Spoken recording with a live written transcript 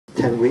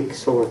10 weeks,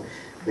 so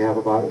we have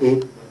about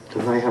 $800 to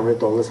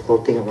 $900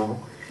 floating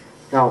around.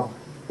 Now,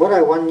 what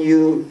I want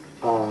you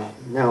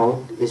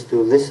now is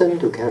to listen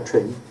to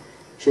Katherine.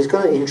 She's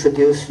going to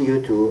introduce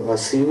you to a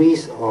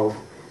series of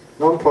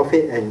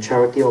non-profit and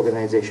charity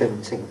organizations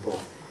in Singapore.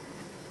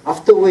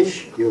 After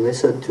which you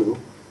listen to,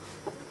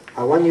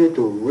 I want you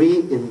to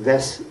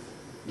reinvest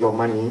your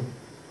money,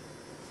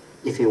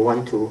 if you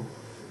want to,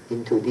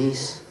 into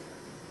these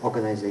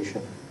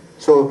organizations.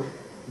 So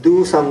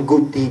do some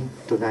good deed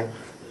tonight.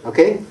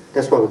 Okay?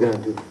 That's what we're going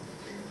to do.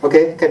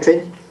 Okay,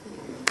 Katherine?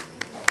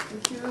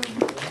 Thank you.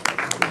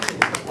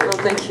 Well,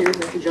 thank you,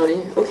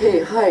 Johnny.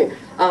 Okay, hi.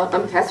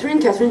 I'm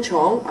Katherine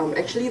Chong. I'm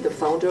actually the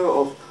founder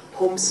of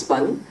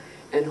Homespun.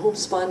 And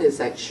Homespun is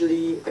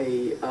actually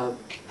a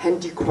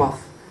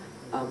handicraft.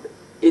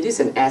 It is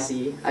an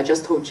SE. I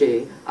just told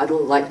Jay, I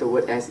don't like the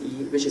word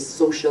SE, which is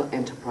social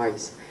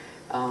enterprise.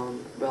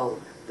 Well,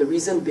 the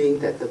reason being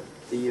that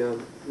the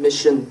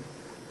mission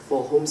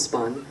for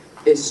Homespun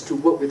is to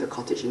work with the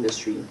cottage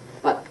industry.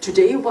 But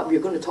today, what we're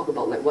going to talk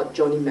about, like what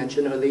Johnny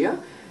mentioned earlier,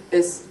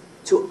 is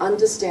to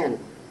understand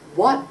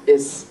what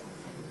is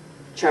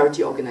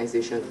charity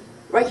organization.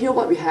 Right here,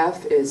 what we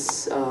have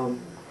is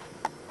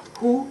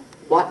who,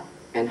 what,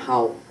 and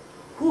how.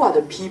 Who are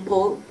the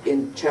people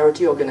in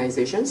charity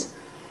organizations?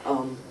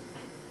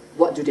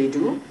 What do they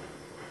do?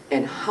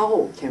 And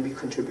how can we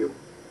contribute?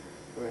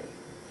 Right.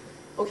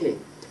 Okay.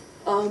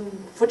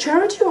 For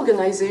charity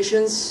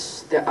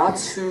organizations, there are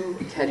two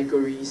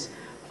categories.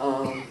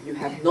 You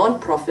have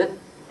non-profit.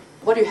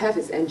 What you have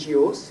is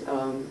NGOs.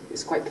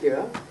 It's quite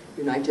clear.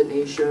 United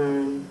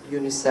Nations,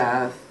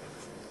 UNICEF,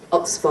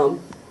 Oxfam.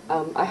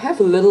 I have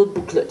a little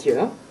booklet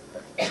here.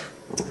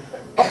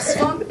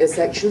 Oxfam is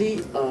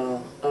actually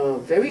a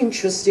very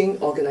interesting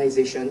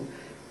organization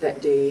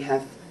that they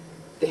have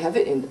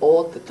it in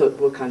all the third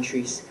world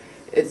countries.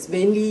 It's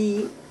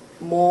mainly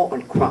more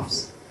on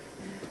crafts.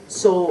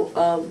 So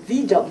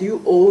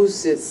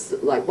VWOs is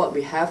like what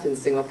we have in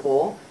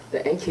Singapore, the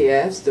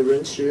NKFs, the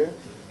Renshi,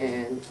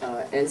 and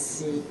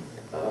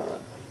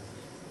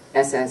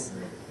NCSS,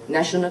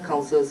 National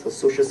Councils for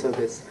Social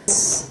Service.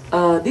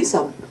 These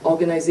are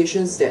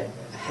organizations that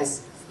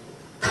has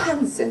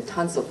tons and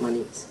tons of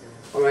money,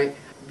 all right?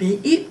 Be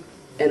it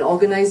an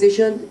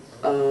organization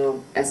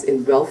as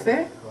in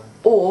welfare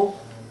or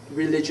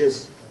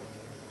religious.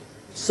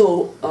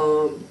 So,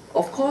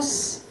 of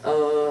course,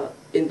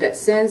 in that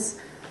sense,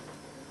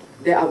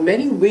 there are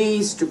many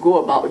ways to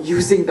go about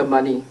using the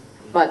money.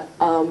 But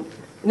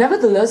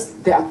nevertheless,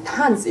 there are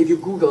tons. If you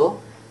Google,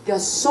 there are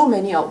so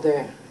many out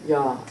there.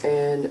 Yeah,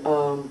 and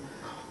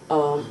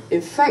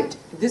in fact,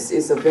 this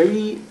is a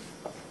very,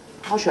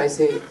 how should I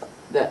say,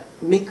 that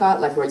MICA,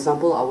 like for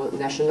example, our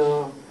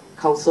National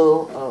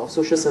Council of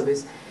Social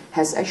Service,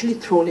 has actually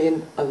thrown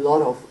in a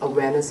lot of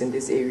awareness in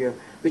this area,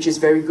 which is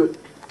very good.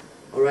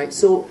 All right,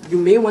 so you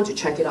may want to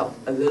check it out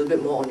a little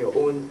bit more on your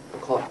own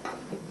accord.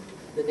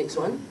 The next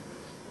one.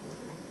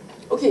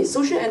 Okay,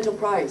 social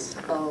enterprise.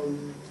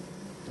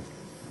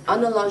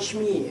 Anna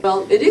Lakshmi.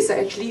 Well, it is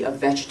actually a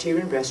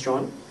vegetarian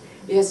restaurant.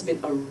 It has been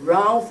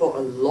around for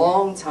a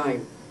long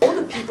time. All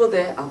the people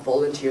there are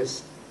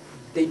volunteers.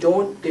 They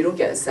don't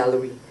get a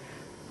salary.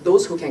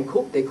 Those who can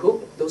cook, they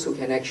cook. Those who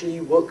can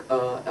actually work,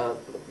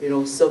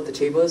 serve the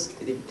tables,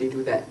 they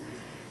do that.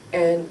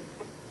 And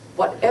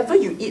whatever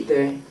you eat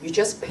there, you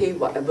just pay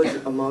whatever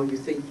amount you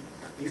think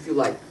you feel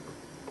like.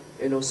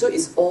 So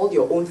it's all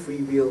your own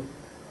free will.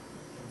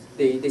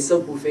 They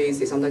serve buffets.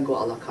 They sometimes go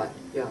a la carte.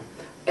 Yeah,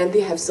 and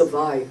they have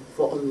survived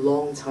for a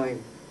long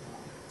time.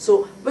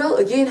 So, well,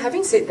 again,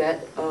 having said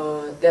that,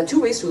 there are two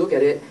ways to look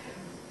at it.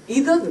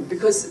 Either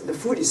because the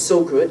food is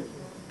so good,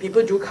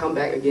 people do come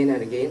back again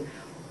and again,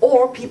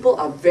 or people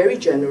are very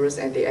generous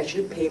and they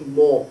actually pay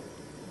more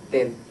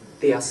than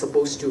they are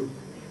supposed to.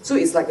 So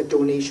it's like a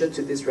donation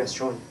to this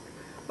restaurant.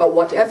 But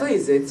whatever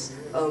it is,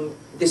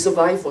 they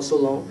survive for so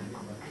long.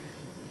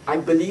 I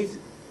believe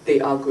they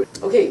are good.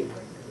 Okay,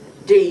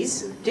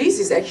 Days. Days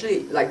is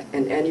actually like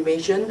an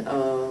animation,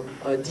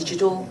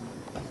 digital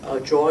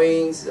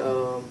drawings.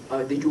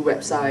 They do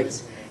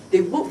websites.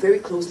 They work very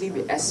closely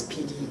with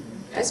SPD.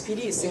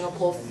 SPD is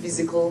Singapore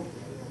Physical,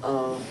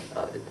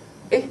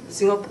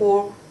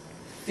 Singapore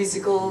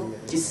Physical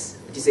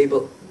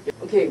Disabled.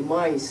 Okay,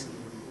 MICE.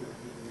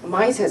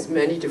 MICE has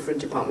many different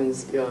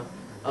departments. Yeah,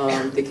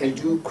 they can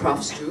do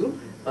crafts too,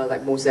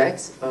 like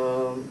mosaics.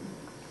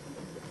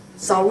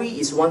 Sauri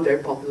is one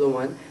very popular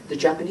one. The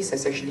Japanese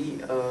has actually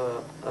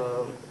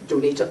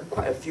donated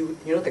quite a few,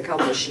 the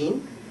kind of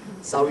machine,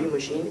 Sauri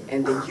machine,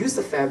 and they use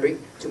the fabric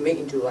to make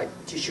into like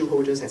tissue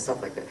holders and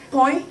stuff like that.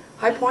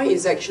 High Point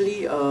is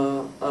actually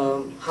a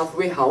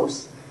halfway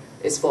house.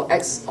 It's for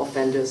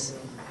ex-offenders,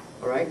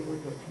 all right?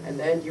 And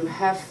then you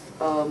have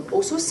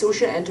also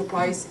social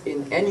enterprise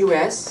in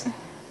NUS,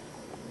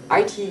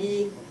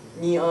 ITE,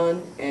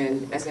 Neon,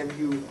 and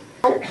SMU.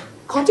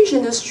 Cottage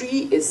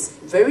industry is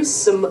very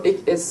similar.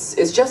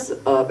 It's just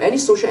any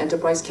social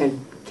enterprise can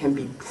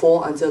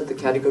fall under the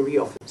category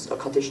of a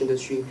cottage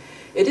industry.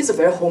 It is a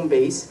very home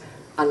base,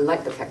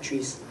 unlike the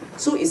factories.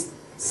 So it's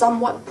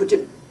somewhat, put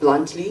it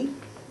bluntly,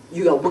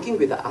 you are working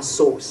with the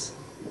ASOs,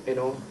 you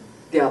know,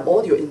 they are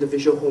all your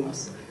individual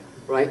homes,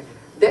 right?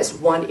 That's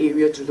one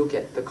area to look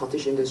at the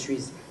cottage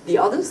industries. The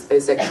other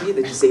is actually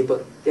the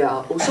disabled. There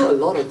are also a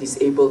lot of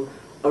disabled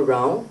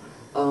around,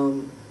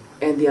 and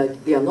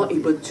they are not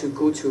able to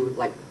go to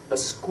like a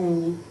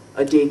school,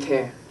 a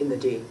daycare in the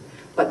day,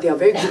 but they are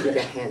very good with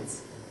their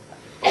hands.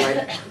 All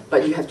right,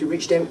 but you have to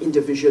reach them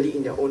individually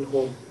in their own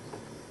home.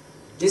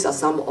 These are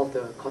some of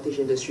the cottage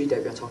industry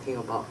that we are talking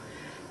about.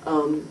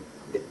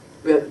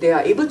 They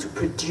are able to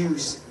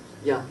produce,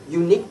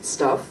 unique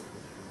stuff,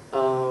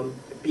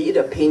 be it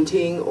a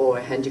painting or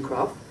a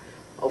handicraft.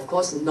 Of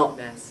course, not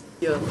mass.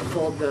 Here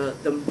for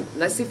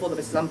let's say for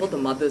example the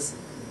mothers,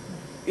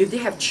 if they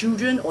have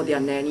children or they are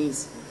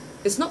nannies,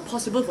 it's not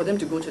possible for them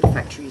to go to the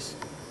factories.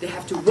 They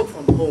have to work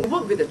from home,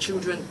 work with the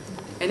children,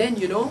 and then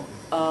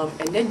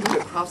and then do the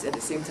crafts at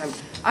the same time.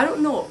 I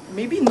don't know,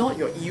 maybe not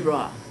your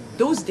era.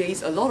 Those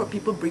days, a lot of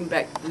people bring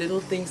back little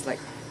things like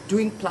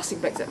doing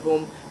plastic bags at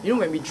home. You know,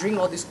 when we drink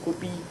all this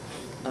kopi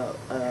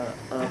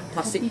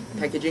plastic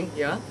packaging,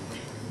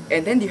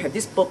 and then you have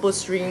this purple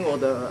string or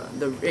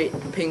the red,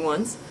 pink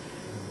ones.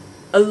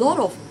 A lot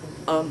of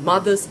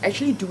mothers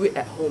actually do it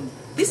at home.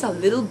 These are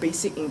little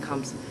basic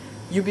incomes.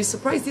 You'll be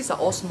surprised these are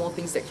all small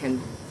things that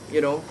can,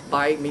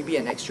 buy maybe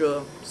an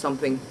extra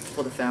something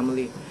for the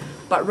family.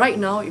 But right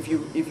now, if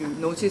you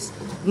notice,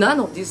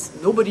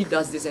 nobody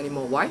does this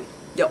anymore. Why?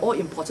 They're all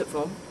imported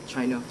from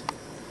China.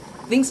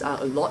 Things are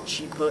a lot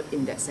cheaper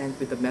in that sense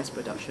with the mass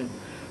production.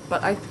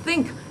 But I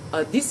think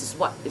this is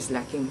what is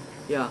lacking.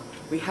 Yeah,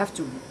 we have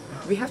to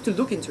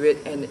look into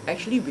it, and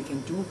actually we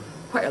can do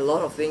quite a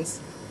lot of things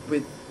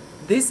with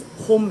these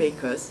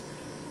homemakers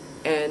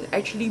and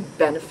actually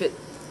benefit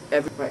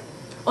everyone. Right.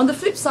 On the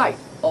flip side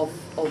of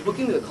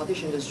working with the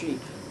cottage industry,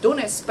 don't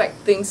expect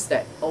things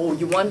that, oh,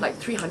 you want like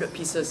 300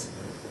 pieces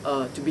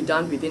to be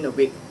done within a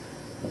week.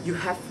 You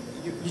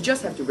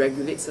just have to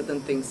regulate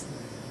certain things,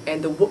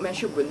 and the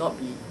workmanship will not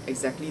be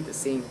exactly the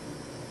same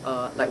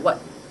like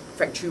what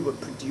factory would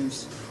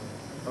produce.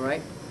 All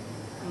right.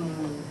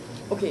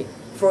 Okay.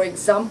 For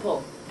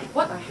example,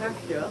 what I have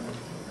here,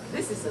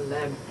 this is a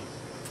lamp.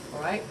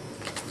 All right.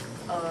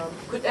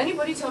 Could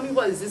anybody tell me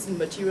what is this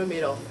material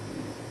made of?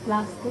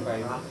 Plastic.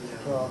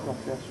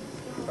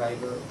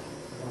 Fiber.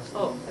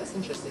 Oh, that's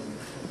interesting.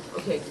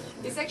 Okay,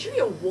 it's actually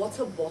a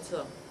water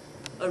bottle,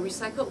 a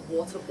recycled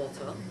water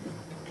bottle.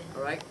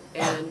 All right,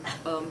 and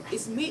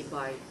it's made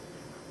by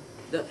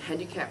the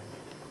handicapped.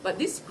 But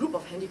this group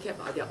of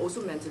handicapped they are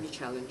also mentally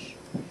challenged.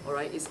 All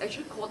right, it's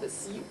actually called the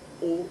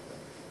COH,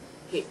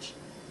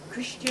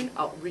 Christian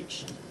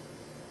Outreach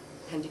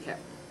Handicap.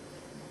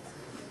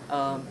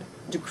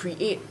 To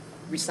create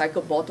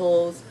recycled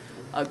bottles,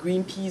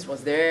 Greenpeace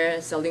was there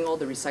selling all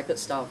the recycled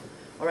stuff.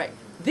 All right,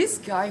 this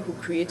guy who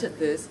created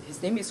this,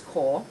 his name is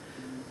Kor.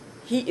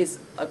 He is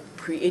a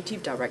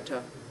creative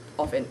director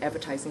of an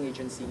advertising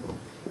agency,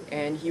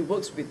 and he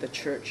works with the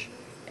church.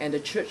 And the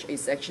church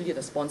is actually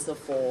the sponsor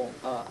for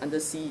under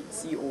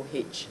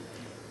COH.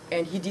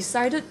 And he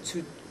decided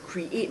to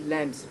create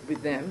lamps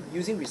with them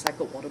using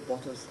recycled water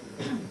bottles.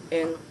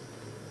 And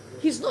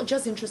he's not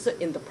just interested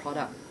in the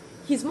product.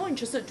 He's more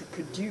interested to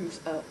produce,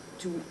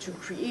 to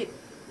create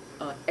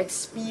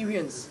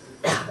experience,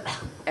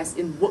 as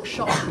in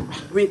workshop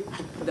with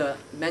the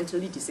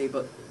mentally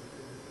disabled,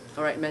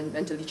 all right,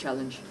 mentally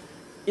challenged.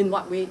 In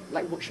what way?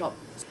 Like workshop,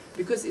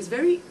 because it's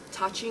very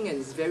touching and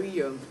it's very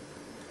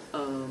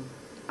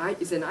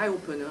it's an eye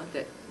opener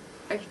that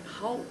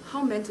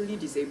how mentally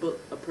disabled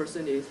a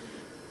person is,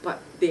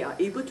 but they are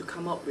able to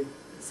come up with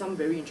some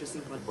very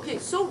interesting products. Okay,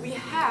 so we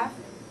have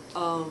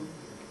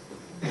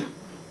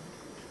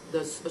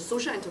the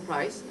social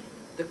enterprise,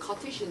 the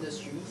cottage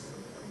industries.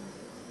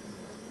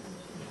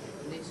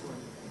 The next one.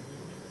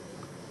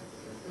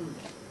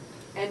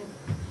 And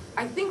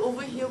I think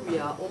over here we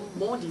are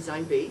more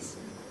design based.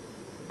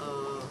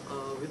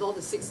 With all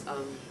the 6,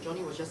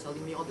 Johnny was just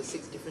telling me all the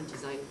 6 different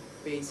design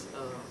based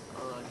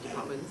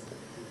departments.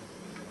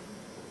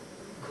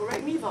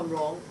 Correct me if I'm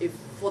wrong. If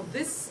for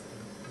this,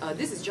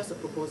 this is just a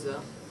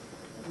proposal.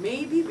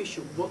 Maybe we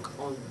should work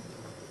on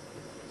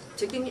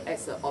taking it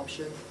as an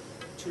option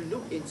to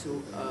look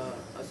into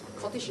a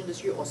cottage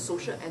industry or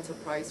social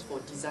enterprise for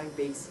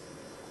design-based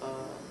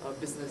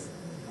business.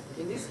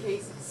 In this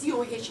case,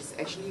 COH is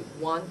actually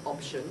one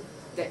option.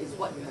 That is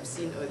what you have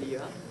seen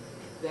earlier.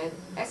 Then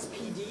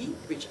SPD,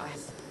 which I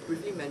have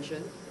briefly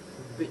mentioned,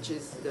 which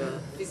is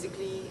the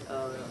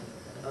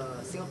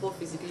Singapore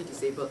Physically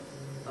Disabled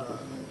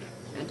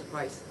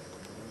Enterprise,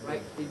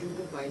 right? They do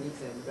book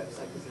bindings and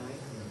website design.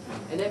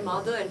 And then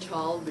Mother and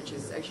Child, which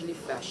is actually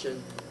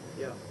fashion.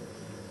 Yeah.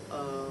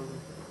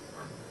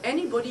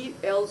 Anybody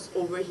else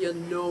over here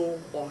know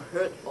or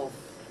heard of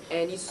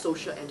any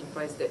social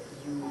enterprise that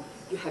you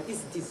have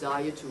this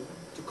desire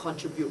to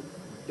contribute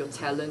your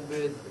talent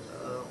with,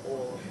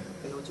 or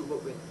to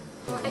work with?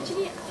 Well,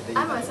 actually,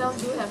 I myself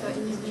do have an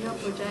individual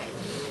project.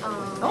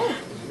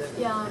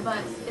 Yeah, but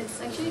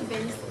it's actually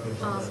based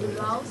in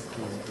Laos.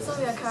 So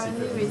we are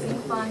currently raising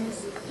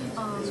funds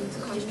to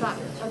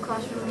construct a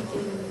classroom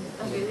in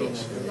a village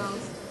in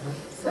Laos.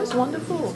 So, That's wonderful.